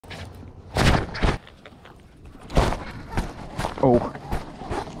Oh.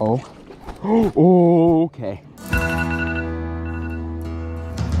 Oh. Oh, okay.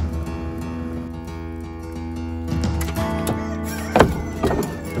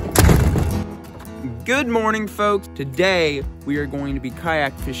 Good morning, folks. Today we are going to be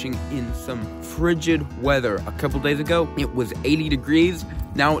kayak fishing in some frigid weather. A couple days ago it was 80 degrees.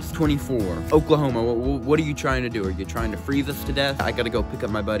 Now it's 24. Oklahoma, what are you trying to do? Are you trying to freeze us to death? I gotta go pick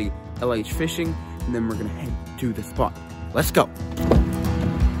up my buddy LH fishing, and then we're gonna head to the spot. Let's go.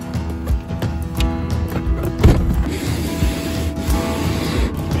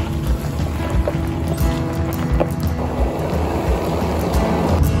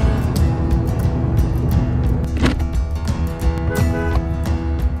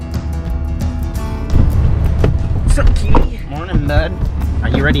 Morning, bud. Are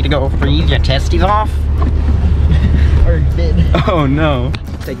you ready to go freeze your testes off? Or did? Oh no.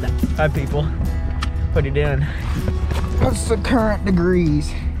 Take that. Hi, people. What are you doing? What's the current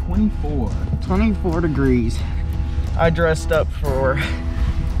degrees? 24. 24 degrees. I dressed up for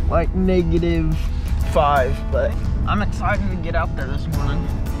like -5, but I'm excited to get out there this morning.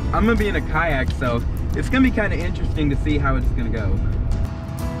 I'm gonna be in a kayak, so it's gonna be kind of interesting to see how it's gonna go.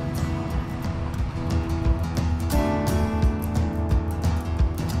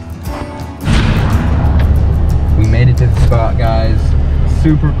 We made it to the spot, guys.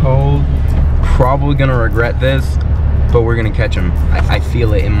 Super cold. Probably gonna regret this, but we're gonna catch him. I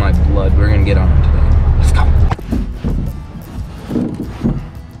feel it in my blood. We're gonna get on him today. Let's go.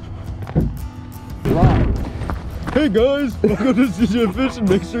 Hey guys, welcome to CJ Fishing.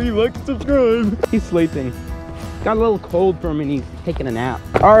 Make sure you like and subscribe. He's sleeping. Got a little cold for him and he's taking a nap.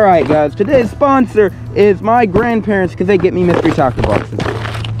 All right, guys. Today's sponsor is my grandparents because they get me mystery tackle boxes.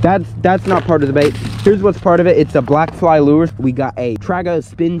 That's not part of the bait. Here's what's part of it. It's a black fly lure. We got a Traga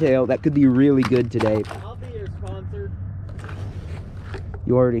spintail that could be really good today. I'll be your sponsor.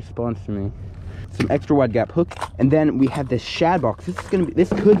 You already sponsored me. Some extra wide gap hook, and then we have this shad box. This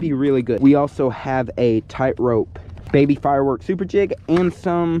could be really good. We also have a tightrope baby firework super jig and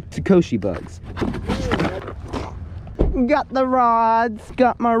some Sakoshi bugs. Got the rods,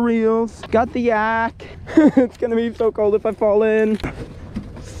 got my reels, got the yak. It's gonna be so cold if I fall in.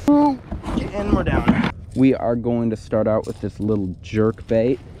 And we're down. We are going to start out with this little jerk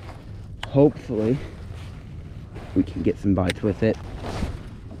bait. Hopefully we can get some bites with it.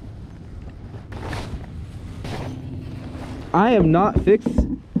 I'm not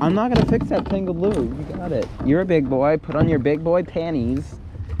gonna fix that tangled lure. You got it. You're a big boy. Put on your big boy panties.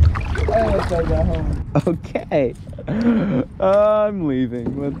 Yes, I got home. Okay. I'm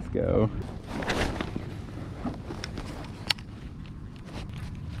leaving. Let's go.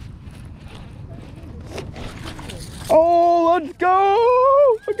 Oh, let's go!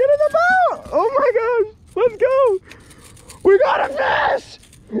 Get in the boat! Oh my gosh! Let's go! We got a fish!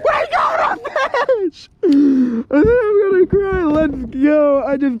 We got a fish! I think I'm gonna cry. Let's go!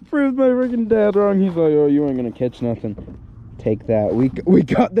 I just proved my freaking dad wrong. He's like, oh, you ain't gonna catch nothing. Take that. We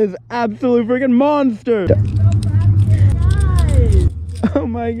got this absolute freaking monster! Oh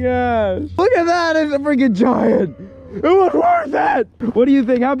my gosh! Look at that! It's a freaking giant! It was worth it! What do you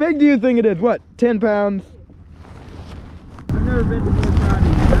think? How big do you think it is? What? 10 pounds? I've never been to more proud.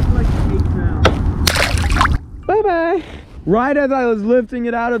 That's like 8 pounds. Bye-bye. Right as I was lifting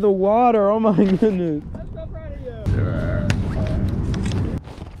it out of the water. Oh my goodness. I'm so proud of you.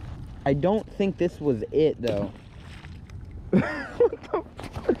 I don't think this was it though. What the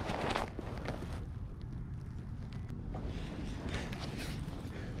fuck?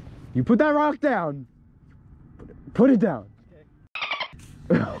 You put that rock down. Put it down.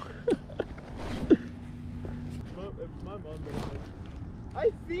 Okay. I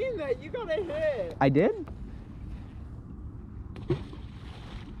seen that. You got a hit. I did?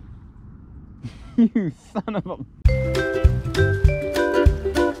 You son of a...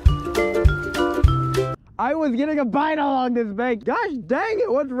 I was getting a bite along this bank. Gosh dang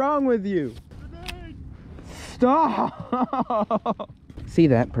it, what's wrong with you? Stop! See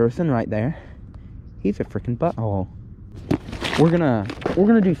that person right there? He's a freaking butthole. We're gonna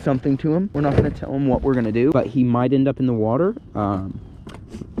do something to him. We're not gonna tell him what we're gonna do, but he might end up in the water.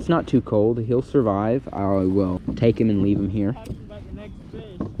 It's not too cold. He'll survive. I will take him and leave him here.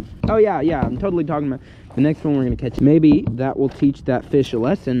 Oh yeah, I'm totally talking about the next one we're gonna catch. Maybe that will teach that fish a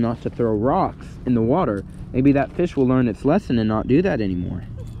lesson not to throw rocks in the water. Maybe that fish will learn its lesson and not do that anymore.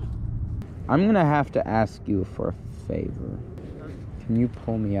 I'm gonna have to ask you for a favor. Can you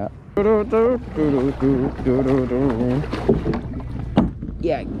pull me up?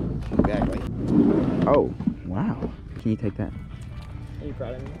 Yeah, exactly. Oh, wow. Can you take that? Are you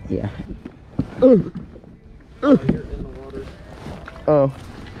proud of me? Yeah. You're in the water. Oh.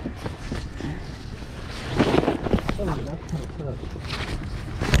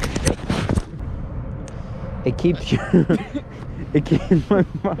 It keeps you. It keeps my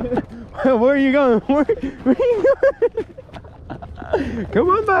mind. Where are you going? Where are you going? Come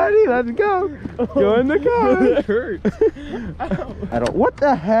on, buddy. Let's go. Go in the car. That hurts. I don't. What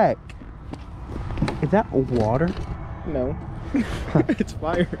the heck? Is that water? No. It's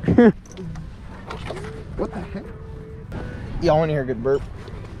fire. What the heck? Y'all want to hear a good burp?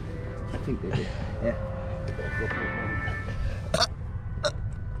 I think they did. Yeah.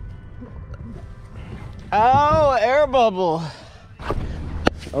 Oh, air bubble.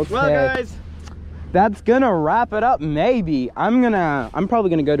 Okay. Well, guys, that's gonna wrap it up. Maybe I'm probably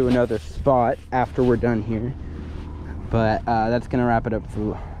gonna go to another spot after we're done here. But that's gonna wrap it up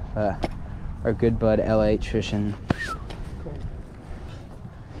for our good bud LH fishing.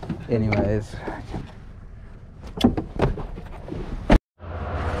 Anyways.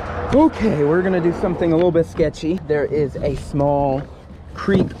 Okay, we're gonna do something a little bit sketchy. There is a small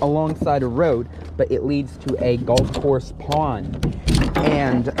creek alongside a road, but it leads to a golf course pond.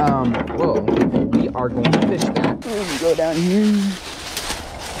 And well, we are going to fish that. We're gonna go down here.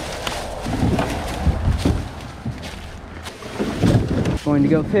 Going to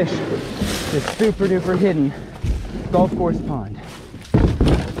go fish this super duper hidden golf course pond.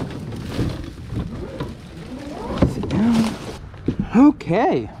 Sit down.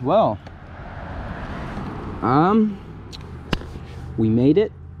 Okay, well, we made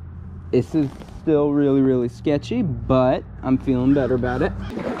it. This is still really sketchy, but I'm feeling better about it.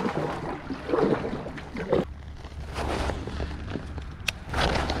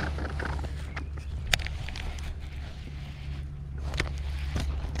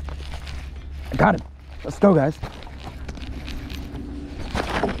 I got him. Let's go, guys.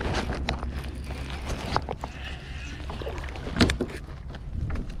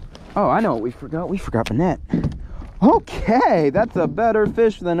 Oh, I know what we forgot. We forgot the net. Okay, that's a better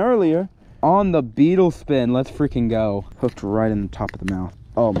fish than earlier. On the beetle spin. Let's freaking go. Hooked right in the top of the mouth.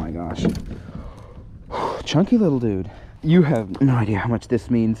 Oh my gosh. Chunky little dude. You have no idea how much this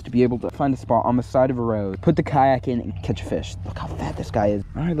means to be able to find a spot on the side of a road, put the kayak in, and catch a fish. Look how fat this guy is.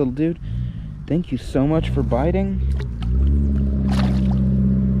 All right, little dude. Thank you so much for biting.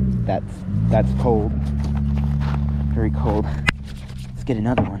 That's cold. Very cold. Let's get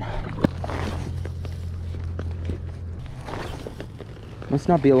another one. Must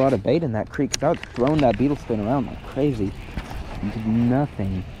not be a lot of bait in that creek, because I was throwing that beetle spin around like crazy. And did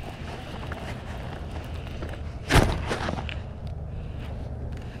nothing.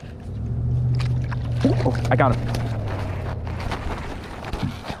 Oh, I got him.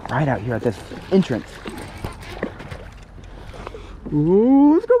 Right out here at this entrance.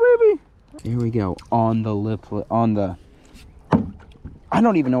 Ooh, let's go, baby. Here we go. On the lip, on the, I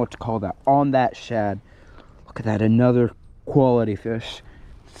don't even know what to call that. On that shad. Look at that, another quality fish.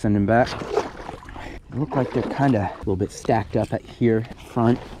 Send him back. They look like they're kind of a little bit stacked up at here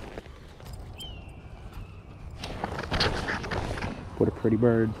front. What a pretty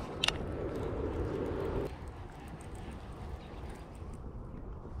bird.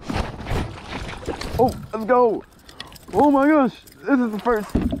 Oh, let's go. Oh my gosh, this is the first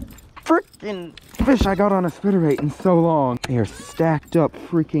freaking fish I got on a spinnerbait in so long. They are stacked up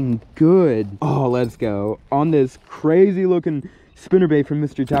freaking good. Oh, let's go. On this crazy looking spinnerbait from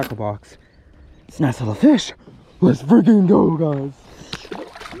Mystery Tackle Box. It's a nice little fish. Let's freaking go, guys.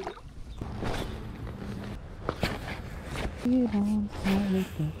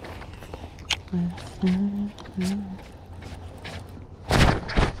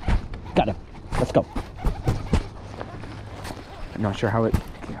 Got him. Let's go. I'm not sure how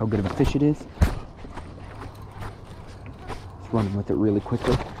good of a fish it is. Just running with it really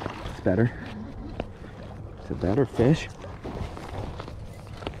quickly. It's better. It's a better fish.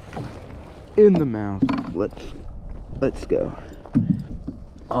 In the mouth. Let's go.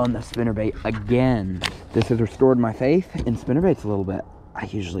 On the spinnerbait again. This has restored my faith in spinnerbaits a little bit. I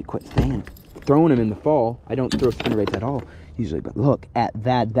usually quit throwing them in the fall. I don't throw spinnerbaits at all usually, but look at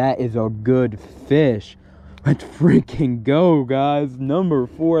that. That is a good fish. Let's freaking go, guys. Number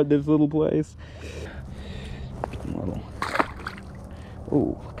 4 at this little place.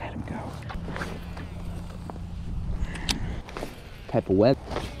 Oh, look at him go. Type of weather.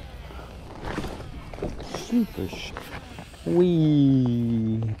 Super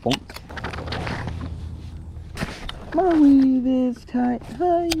wee bonk. My weave is tight.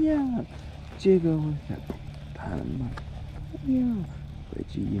 Hiya. Jiggle with that pan. Yeah.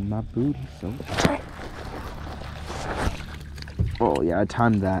 Reggie in my booty so tight. Oh yeah, I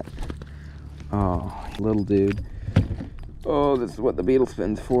timed that. Oh, little dude. Oh, this is what the beetle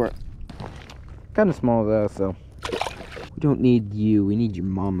spin's for. Kind of small though, so we don't need you. We need your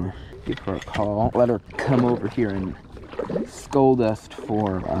mama. Give her a call. Let her come over here and scold us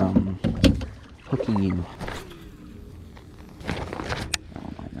for hooking you. Oh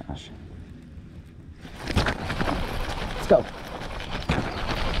my gosh. Let's go.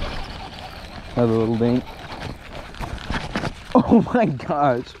 Another little dink. Oh my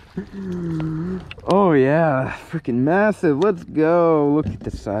gosh. Oh yeah, freaking massive. Let's go. Look at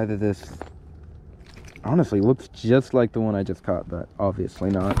the side of this. Honestly, looks just like the one I just caught, but obviously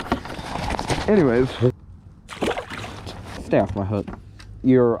not. Anyways, stay off my hook.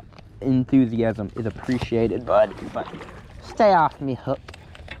 Your enthusiasm is appreciated, bud, but stay off me hook.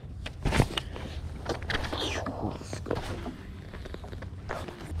 Let's go.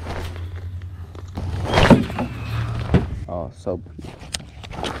 Oh, so beautiful.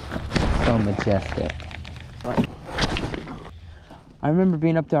 So majestic. I remember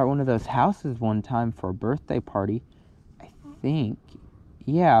being up there at one of those houses one time for a birthday party. I think.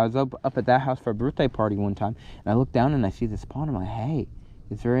 Yeah, I was up at that house for a birthday party one time. And I look down and I see this pond. I'm like, hey,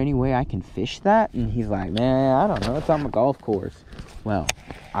 is there any way I can fish that? And he's like, man, I don't know. It's on the golf course. Well,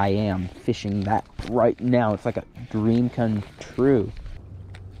 I am fishing that right now. It's like a dream come true.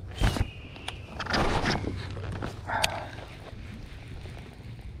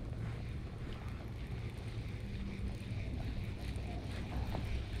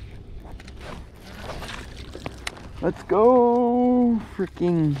 Let's go,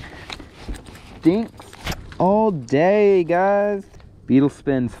 freaking dinks all day, guys. Beetle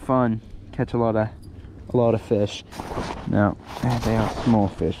spin's fun. Catch a lot of fish. Now, they are small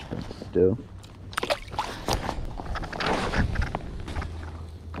fish, but still.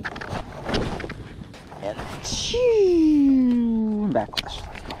 And backlash.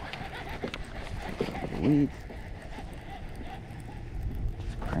 Let's go. Weeds.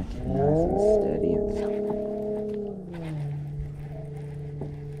 Just cranking nice and steady and so.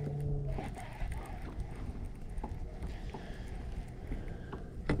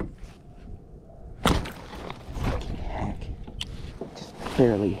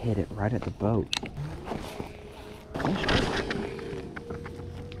 Barely hit it right at the boat.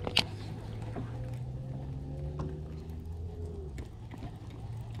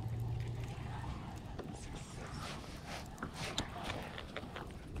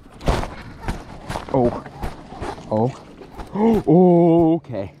 Oh,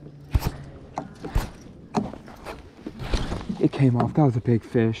 okay. It came off. That was a big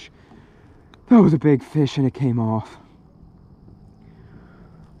fish. That was a big fish and it came off.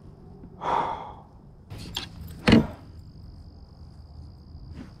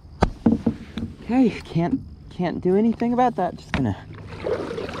 Okay, can't do anything about that. Just gonna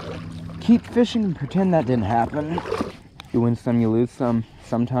keep fishing and pretend that didn't happen. You win some, you lose some.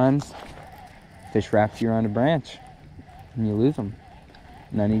 Sometimes fish wraps you around a branch and you lose them.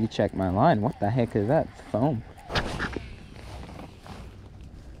 And I need to check my line. What the heck is that? It's foam.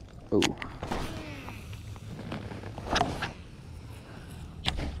 Oh.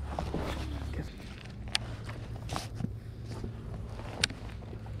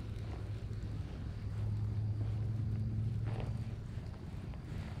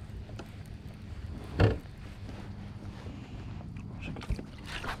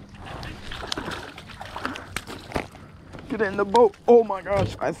 Get in the boat. Oh my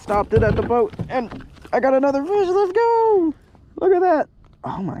gosh, I stopped it at the boat and I got another fish. Let's go. Look at that.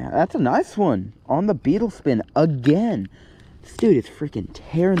 Oh my god, that's a nice one. On the beetle spin again. This dude is freaking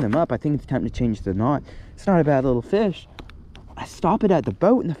tearing them up. I think it's time to change the knot. It's not a bad little fish. I stop it at the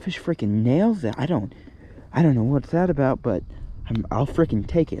boat and the fish freaking nails it. I don't know what's that about, but I'll freaking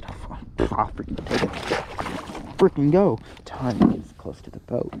take it. I'll freaking take it. Freaking go. Time is close to the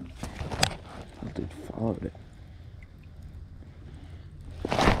boat. This dude followed it.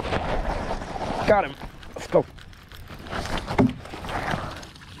 Got him. Let's go.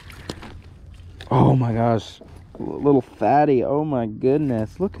 Oh my gosh. Little fatty. Oh my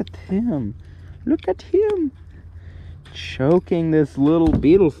goodness. Look at him. Look at him. Choking this little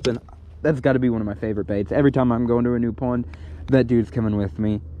beetle spin. That's got to be one of my favorite baits. Every time I'm going to a new pond, that dude's coming with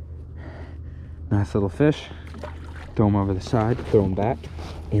me. Nice little fish. Throw him over the side. Throw him back.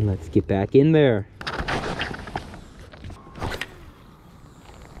 And let's get back in there.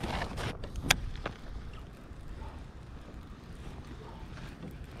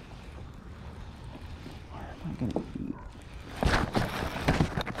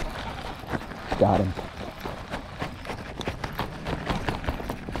 Got him.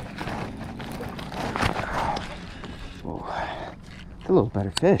 Whoa. It's a little better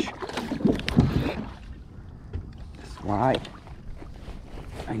fish. This fly.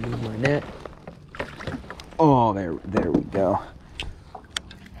 I need my net. Oh, there we go.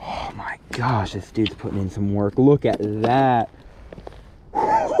 Oh my gosh, this dude's putting in some work. Look at that.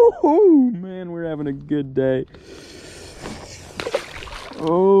 Oh man, we're having a good day.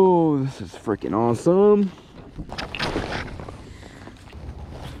 Oh, this is freaking awesome.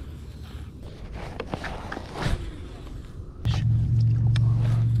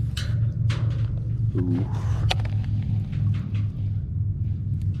 Ooh.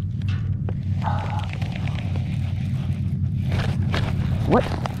 What?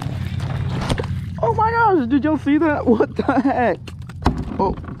 Oh my gosh, did y'all see that? What the heck?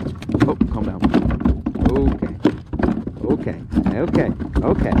 Oh, calm down.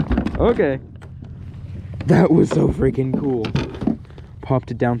 Okay. That was so freaking cool.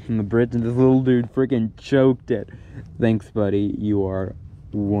 Popped it down from the bridge and this little dude freaking choked it. Thanks, buddy. You are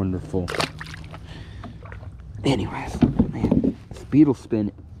wonderful. Anyways, man, this beetle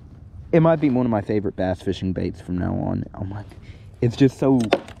spin, it might be one of my favorite bass fishing baits from now on. I'm like, it's just so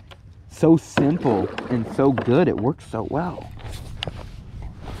simple and so good. It works so well.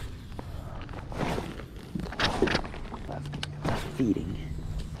 That's feeding.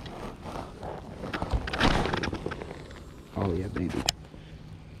 Oh yeah, baby.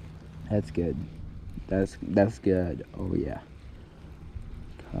 That's good. That's good. Oh yeah.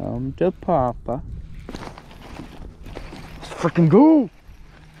 Come to Papa. Let's freaking go.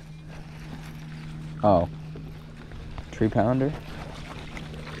 Oh. 3-pounder.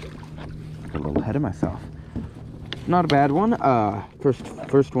 A little ahead of myself. Not a bad one.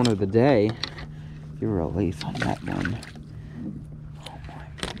 First one of the day. You release on that one. Oh my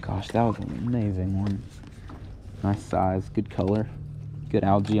gosh, that was an amazing one. Nice size, good color, good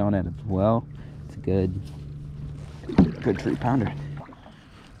algae on it as well. It's a good 3-pounder.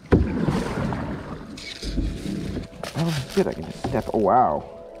 That was good. I can just step. Oh wow,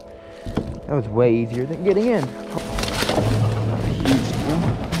 that was way easier than getting in. Huge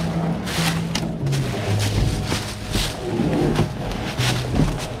one.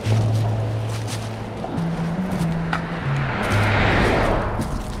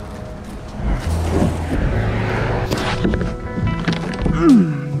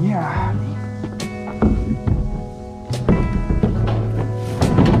 Yeah.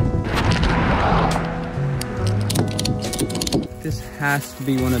 This has to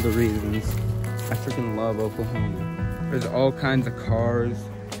be one of the reasons I freaking love Oklahoma. There's all kinds of cars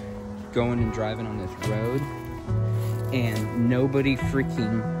going and driving on this road, and nobody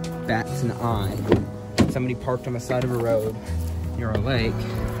freaking bats an eye. Somebody parked on the side of a road near a lake,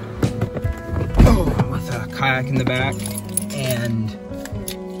 with a kayak in the back, and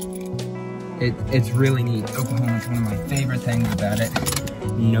it's really neat. Oklahoma is one of my favorite things about it.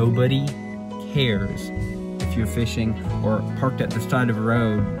 Nobody cares if you're fishing or parked at the side of a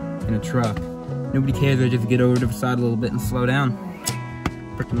road in a truck. Nobody cares. They just get over to the side a little bit and slow down.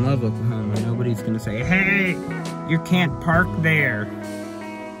 Freaking love Oklahoma. Nobody's gonna say, hey, you can't park there.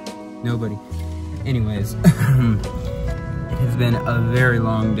 Nobody. Anyways, it has been a very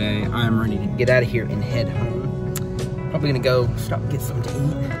long day. I'm ready to get out of here and head home. Probably gonna go stop and get something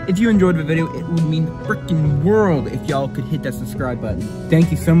to eat. If you enjoyed the video, it would mean the freaking world if y'all could hit that subscribe button. Thank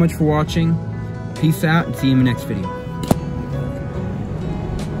you so much for watching. Peace out and see you in the next video.